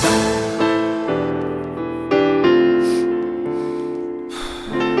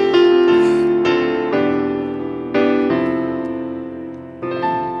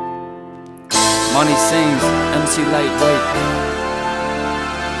pussy lightweight.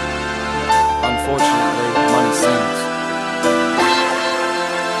 Unfortunately, money sings.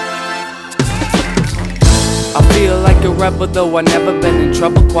 I feel like a rebel though I never been in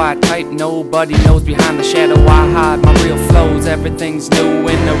trouble. Quiet type, nobody knows behind the shadow I hide my real flows. Everything's new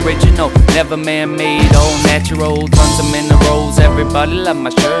and original, never man-made, all natural. Tons of minerals, everybody love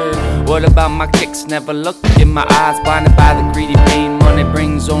my shirt. What about my kicks? Never look in my eyes, blinded by the greedy pain. Money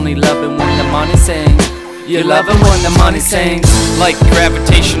brings only loving when the money sings. You love it when the money sings. Like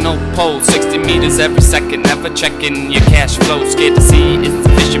gravitational pull, 60 meters every second, never checking your cash flow. Scared to see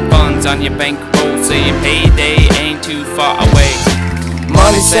insufficient funds on your bankroll, saying payday ain't too far away.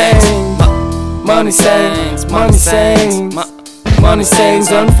 Money sings, money sings, money sings, money sings,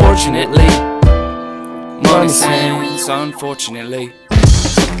 unfortunately. Money sings, unfortunately.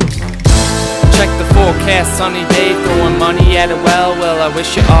 Check the forecast, sunny day, throwing money at it. Well, I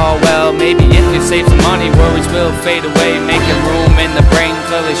wish you all well. Maybe if you save some money, worries will fade away, making room in the brain.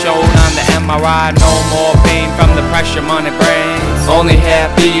 Clearly shown on the MRI, no more pain from the pressure money brings. Only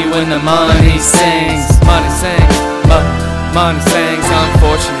happy when the money sings. Money sings, money sings,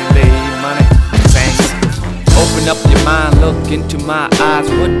 unfortunately. Money sings. Open up your mind, look into my eyes.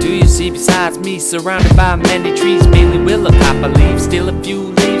 What do you see besides me? Surrounded by many trees, mainly willow, papa leaves. Still a few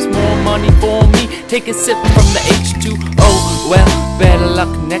leaves, more money for me. Take a sip from the H2O. Well, better luck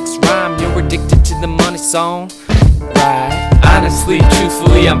next rhyme. You're addicted to the money song, right? Honestly,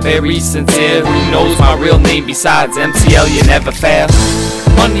 truthfully, I'm very sincere. Who knows my real name besides MCL? You never fail.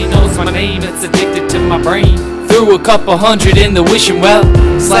 Money knows my name, it's addicted to my brain. Threw a couple hundred in the wishing well.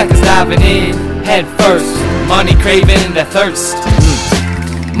 Slackers diving in head first. Money craving the thirst.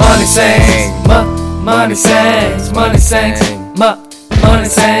 Money sings, money sings, money sings, money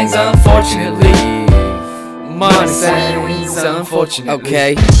sings, unfortunately. Money sings, unfortunately.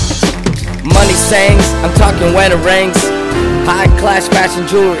 Okay. Money sings, I'm talking when it rings. High class fashion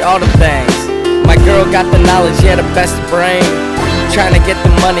jewelry, all the things. My girl got the knowledge, yeah, the best brain. Trying to get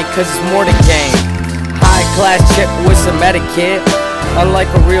the money cause it's more to gain. High class chick with some etiquette. Unlike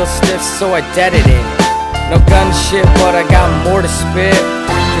a real stiff, so I dead it in. No gun shit, but I got more to spit.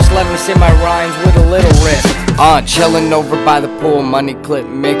 Just let me say my rhymes with a little riff. Chillin' over by the pool, money clip,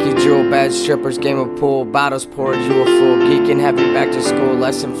 make you drool. Bad strippers, game of pool, bottles poured, you a fool. Geekin' heavy back to school,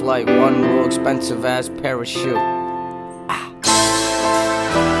 lesson flight, one rule, expensive ass parachute.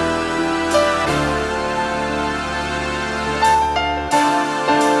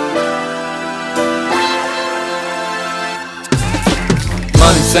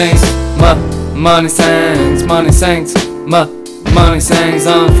 Money sings, money sings, money sings, money sings,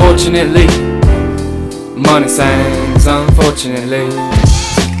 unfortunately. Money sings, unfortunately.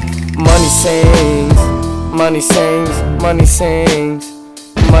 Money sings, money sings, money sings,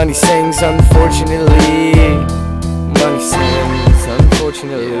 money sings, unfortunately. Money sings,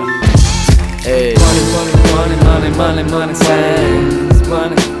 unfortunately. Hey. Money sings, money sings, money sings,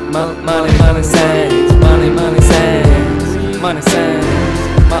 money sings,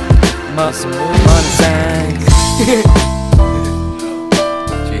 money sings. Did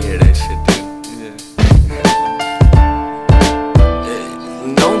you hear that shit, dude? Yeah.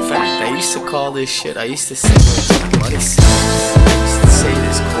 Known fact, I used to call this shit, I used to sing it, money sings. I used to say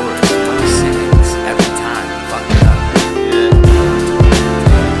this chorus, money sings, every time.